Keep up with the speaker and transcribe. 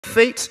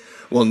fate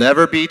will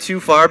never be too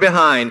far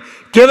behind.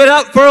 Give it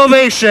up for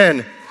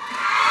Ovation!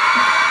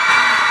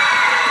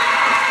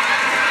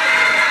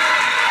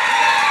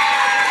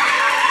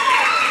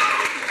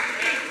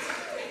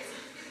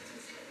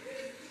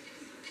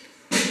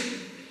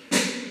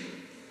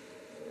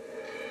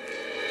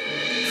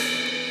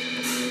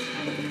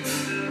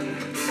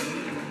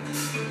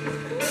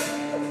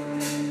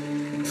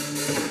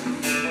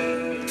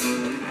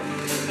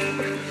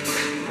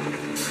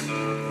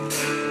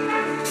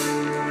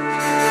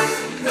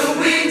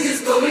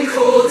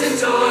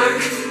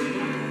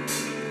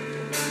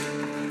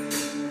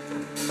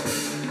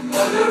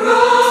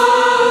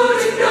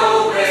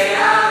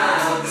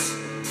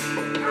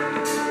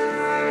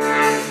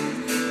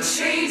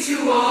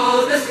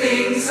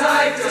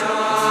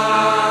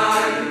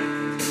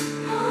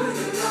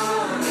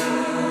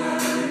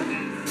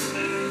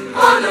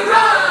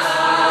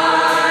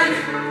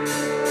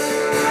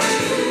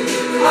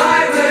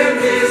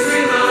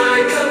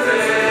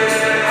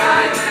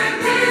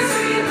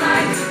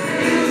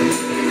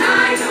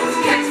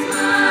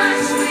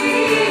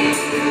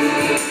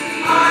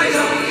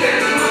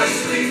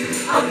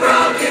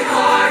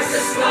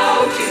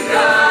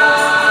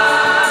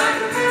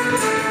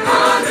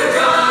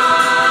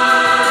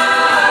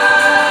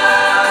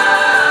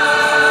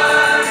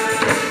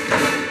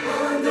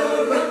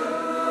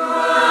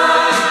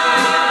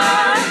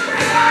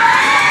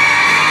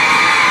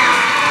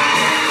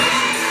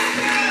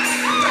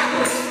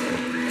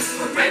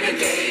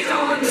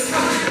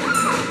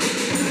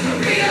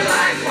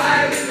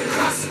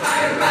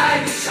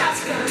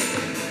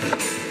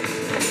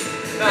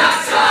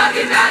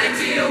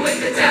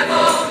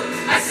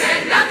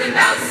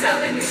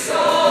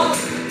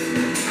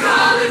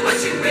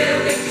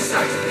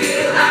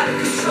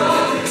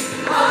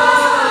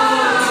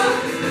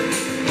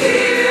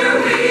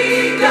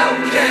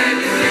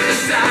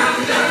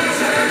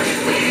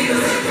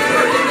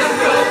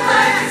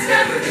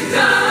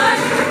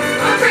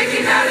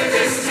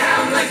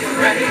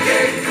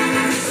 Renegade,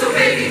 so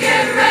baby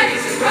get ready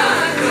to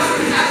run.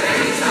 Don't have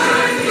any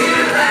time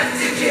here left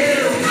to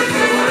kill.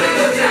 Don't wanna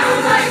go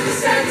down like the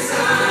setting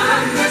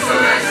sun. So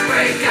let's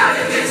break out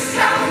of this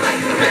town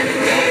like a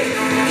renegade.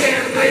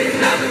 Can't wait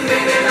another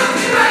minute, I'm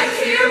right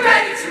here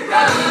ready to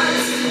run.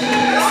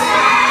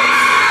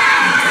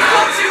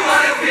 Don't you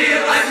wanna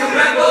feel like a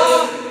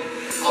rebel?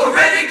 A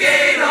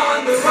renegade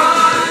on the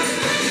run?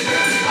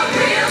 A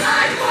real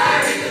life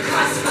wire in the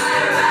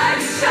crossfire,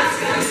 riding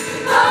shotgun.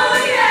 Oh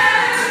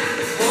yeah.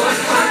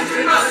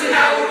 100 miles an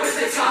hour with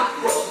the top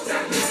rolled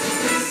down.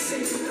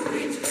 Listen to the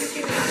wind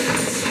breaking out of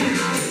the sea.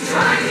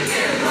 Trying to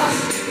get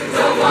lost,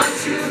 don't want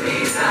to be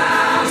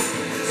found.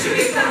 To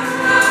be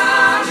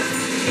found.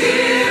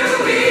 Here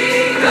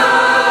we go.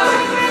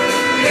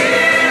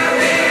 Here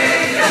we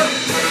go.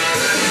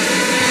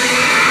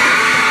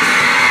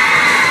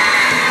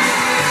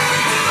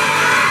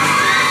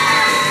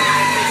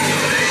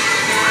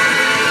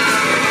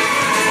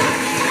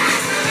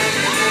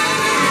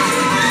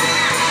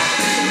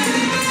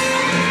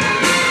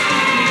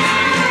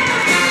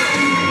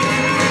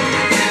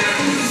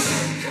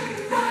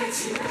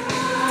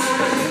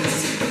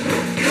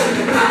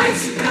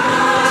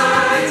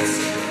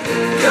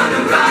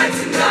 Gonna ride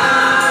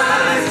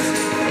tonight.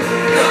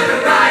 Gonna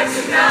ride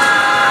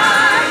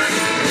tonight.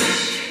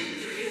 Can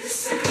you hear the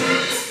sound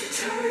of the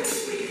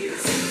turning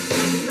wheels?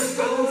 The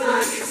road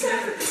like it's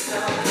never been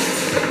done.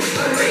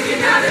 I'm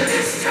breaking out of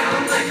this town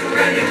like a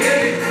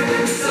renegade.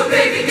 So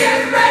baby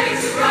get ready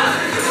to run.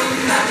 Don't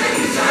have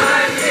any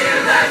time here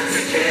left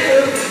to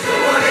kill.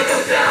 Don't wanna go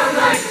down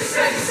like the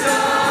setting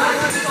sun.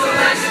 So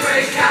let's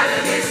break out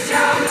of this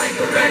town like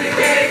a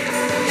renegade.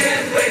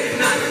 Can't wait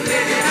another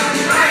minute, I'm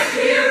right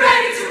here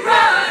ready to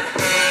run.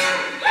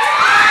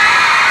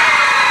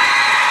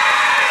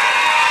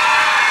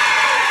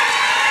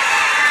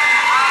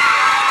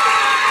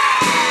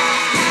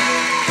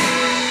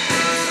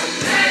 Some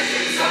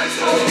legends are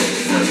told,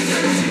 some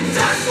turn to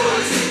dust or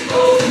to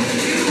gold.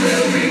 You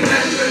will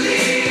remember me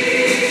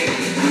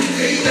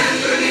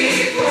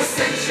for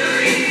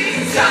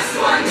centuries. Just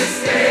one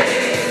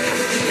mistake,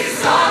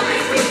 it's all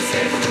it will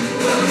take.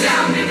 Well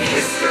down in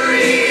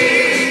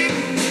history,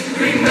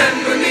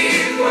 remember me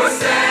for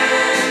centuries.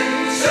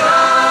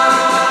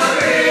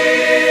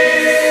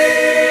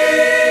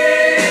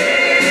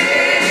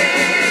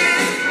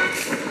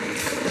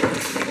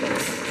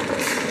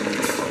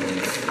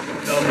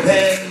 The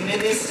men in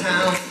this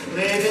town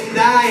live and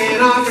die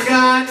and are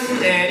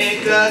forgotten, and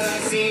it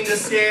doesn't seem to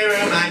scare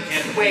them. I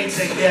can't wait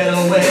to get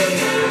away.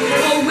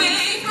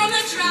 Away from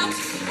the drought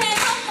and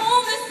the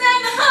homeless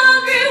and the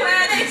hungry,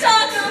 where they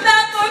talk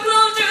about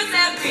foreclosures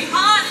every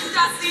hot and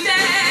dusty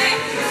day.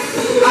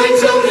 I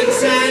don't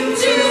intend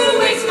To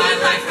waste my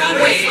life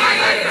around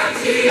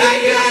here. I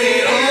got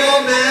it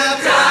all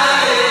mapped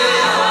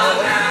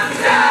out.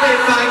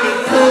 If I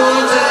could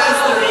pull just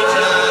 3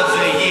 jobs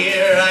a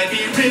year, I'd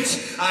be rich.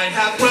 I'd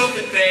have wealth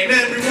and fame.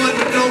 Everyone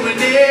would know my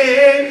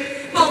name.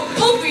 Well,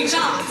 pull 3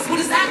 jobs. What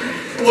does that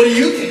mean? What do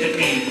you think it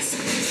means?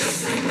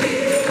 Just like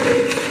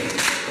Billy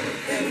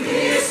and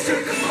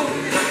Mr. Capone.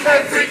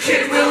 Every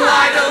kid will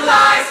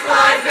idolize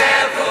Clyde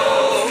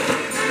Barrow.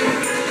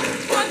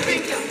 One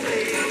thing I'm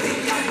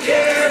lately, I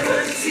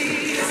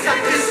Guarantee is that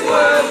this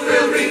world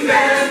will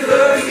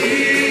remember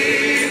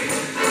me.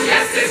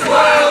 Yes, this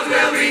world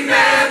will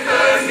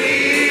remember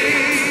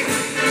me.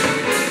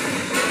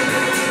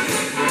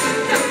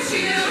 Don't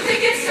you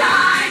think it's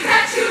time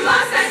that you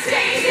lost that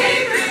St.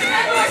 Apron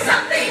or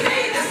something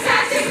made us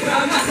static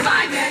from a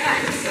fine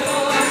man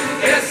store?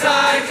 Yes,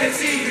 I can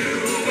see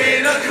you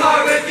in a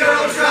car with your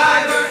own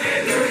driver,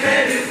 and you're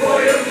headed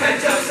for your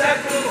penthouse that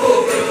will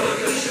overlook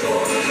the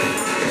shore.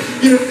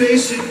 Your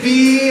face should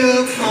be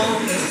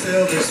upon the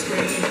silver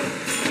screen.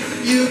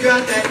 You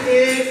got that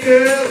it,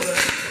 girl.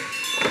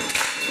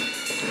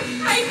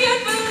 I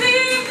can't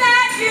believe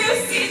that you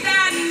see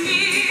that in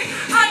me.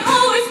 I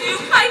always knew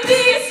I'd be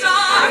a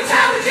star. How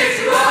talented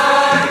you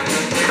are.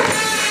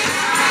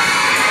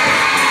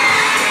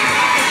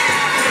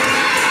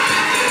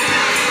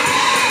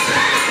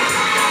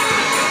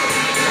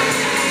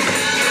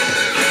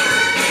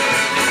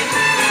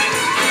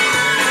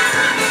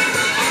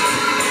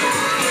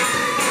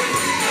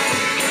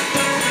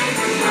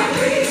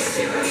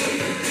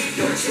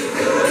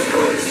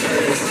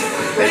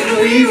 And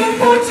we were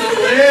born to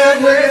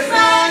live with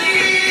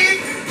money.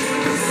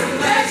 Some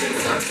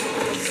legends are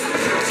told, some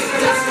churches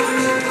just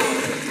don't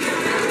hold.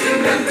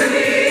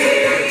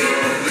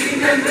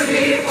 Remember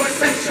me for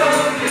central.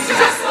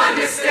 Just one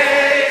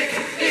mistake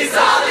is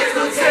all it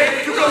will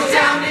take to go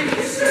down in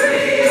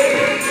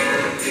history.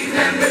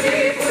 Remember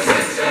me for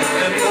central.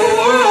 And the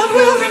world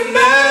will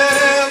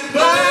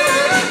remember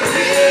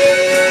me.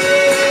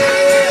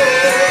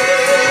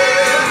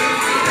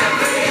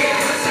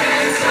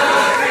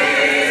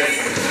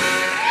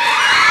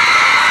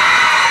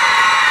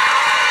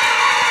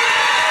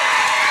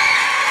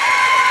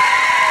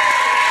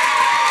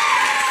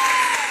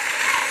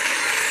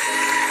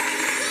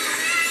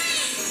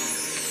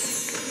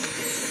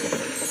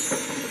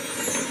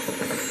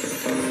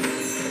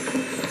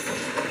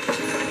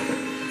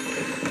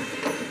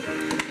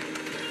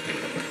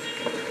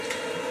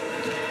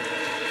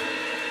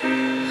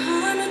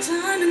 I'm a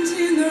diamond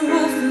in the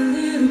rough, a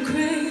little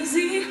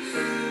crazy.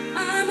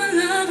 I'm a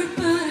lover,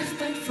 but I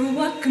fight for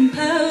what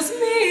compels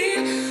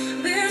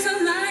me. There's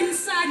a light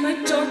inside my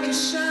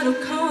darkest shadow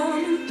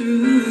coming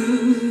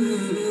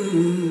through.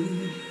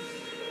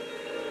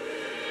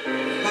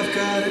 I've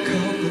got a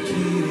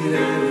complicated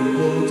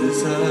animal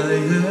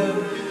desire,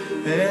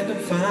 and I'm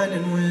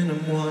finding when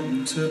I'm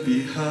wanting to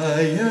be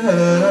higher.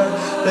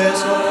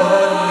 There's no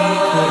part of me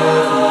could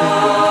ever be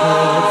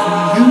apart from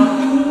you.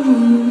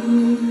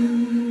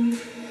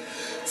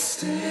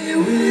 Stay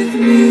with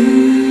me.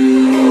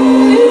 Oh,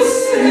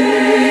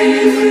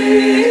 stay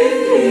with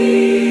me.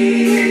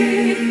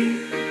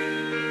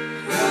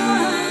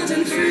 Wild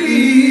and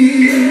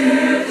free.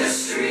 Where the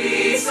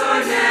streets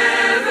are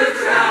never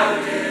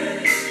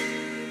crowded.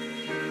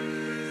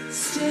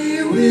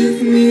 Stay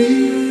with me.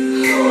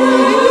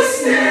 Oh,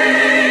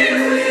 stay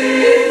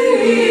with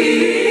me.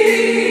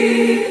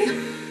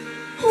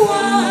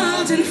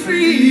 Wild and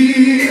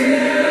free.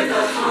 Where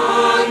the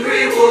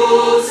hungry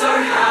wolves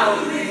are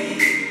howling.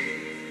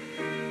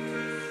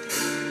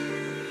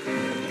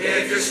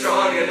 If you're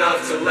strong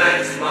enough to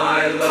let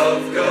my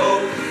love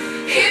go,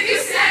 If you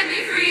set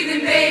me free,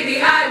 then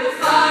baby, I will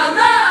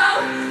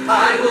follow.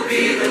 I will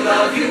be the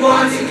love you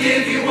want and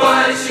give you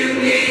what you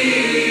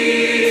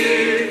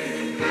need.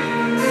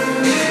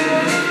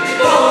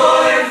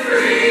 Born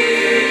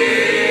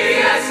free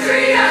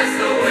as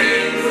the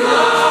wind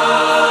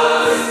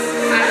blows,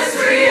 as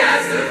free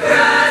as the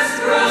grass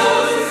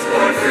grows,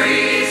 born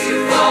free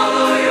to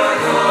follow your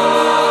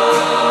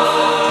heart.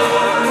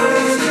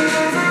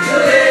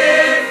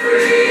 Live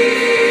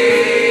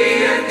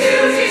free and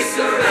beauty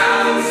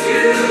surrounds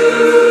you.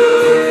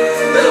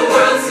 The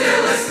world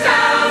still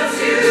astounds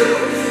you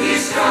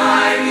each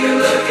time you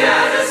look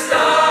at a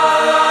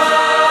star.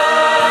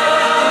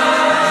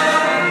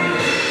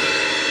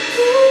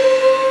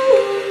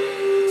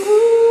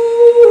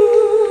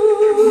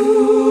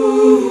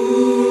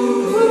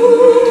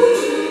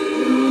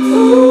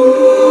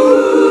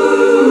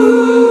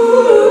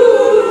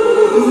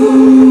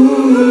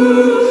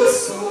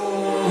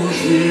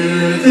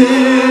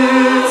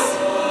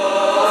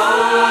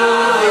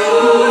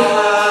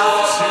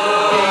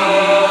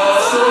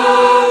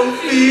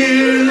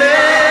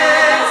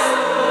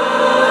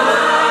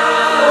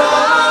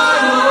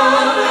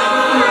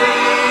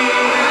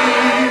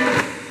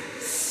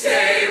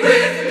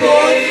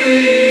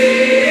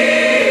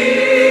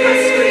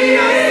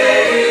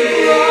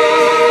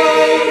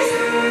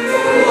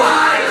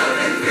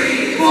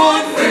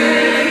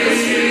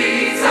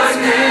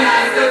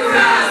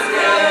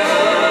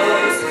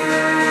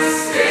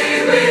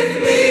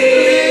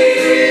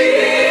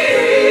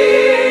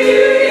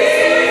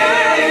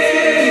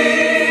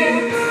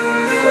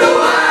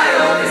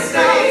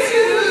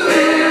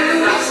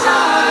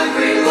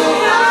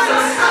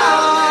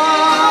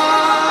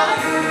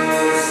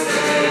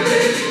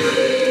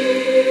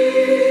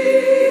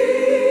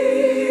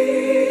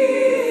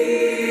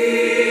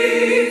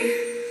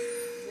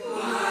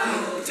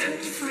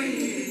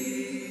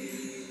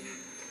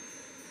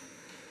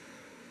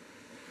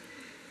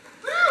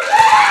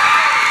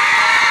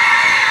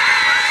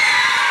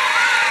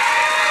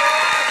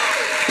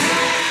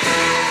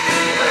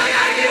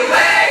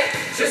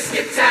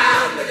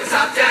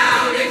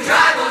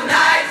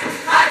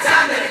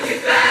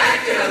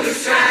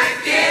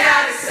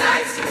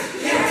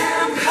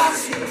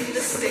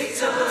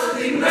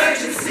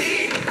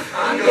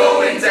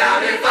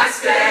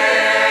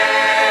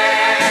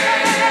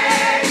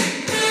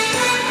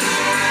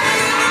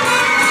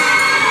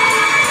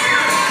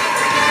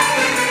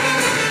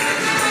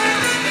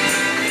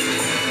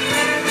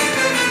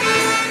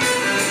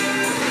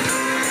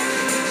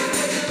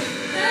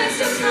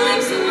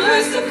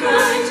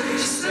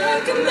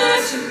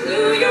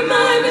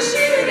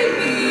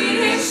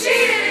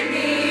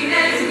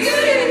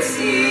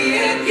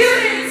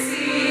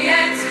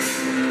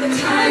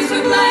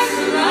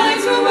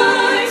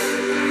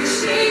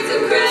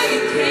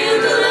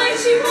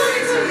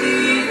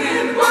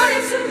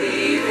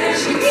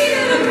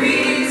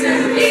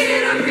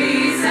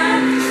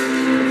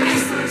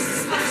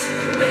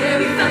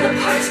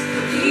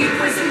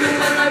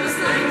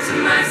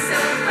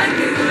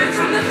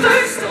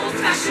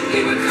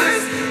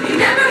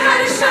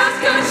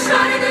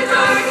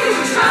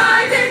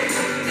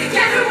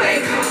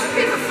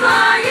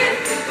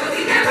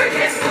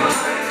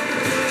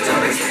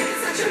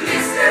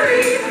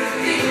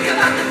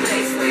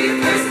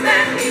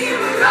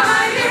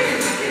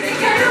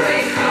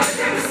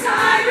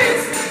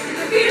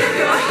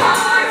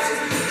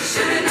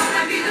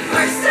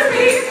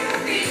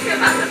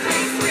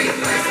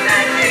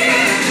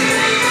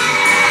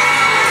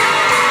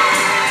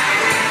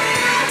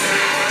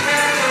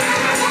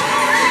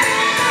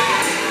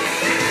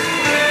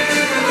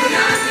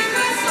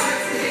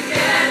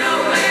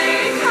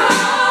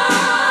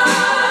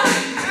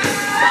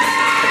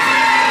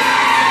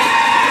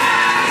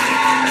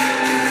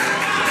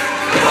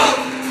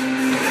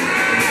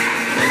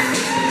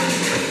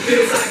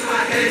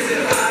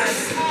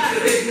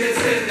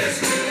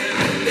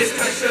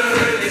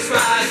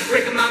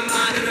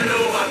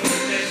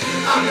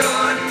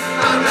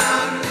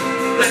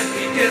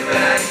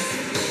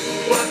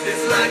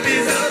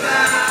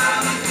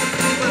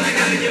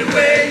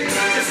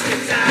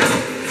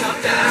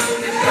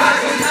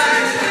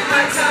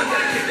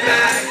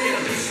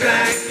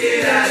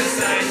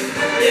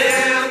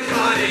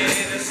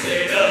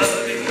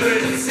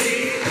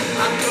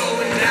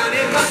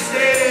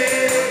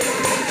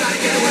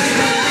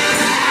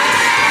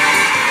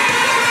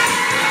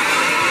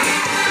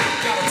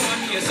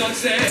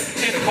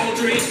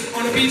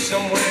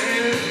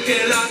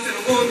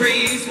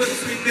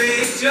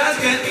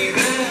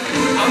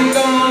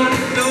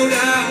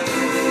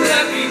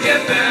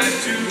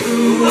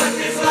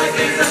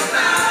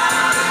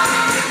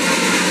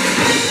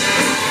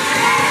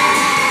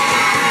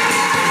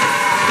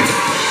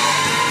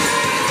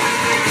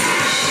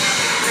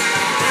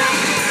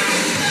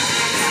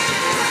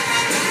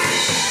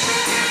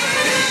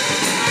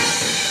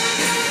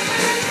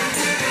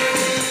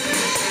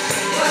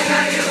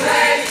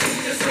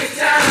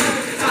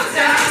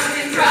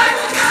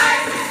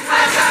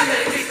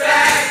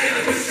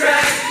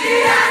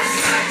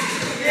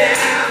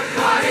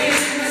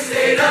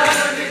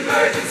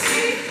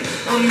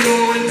 I'm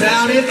going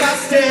down if I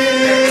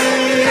stay.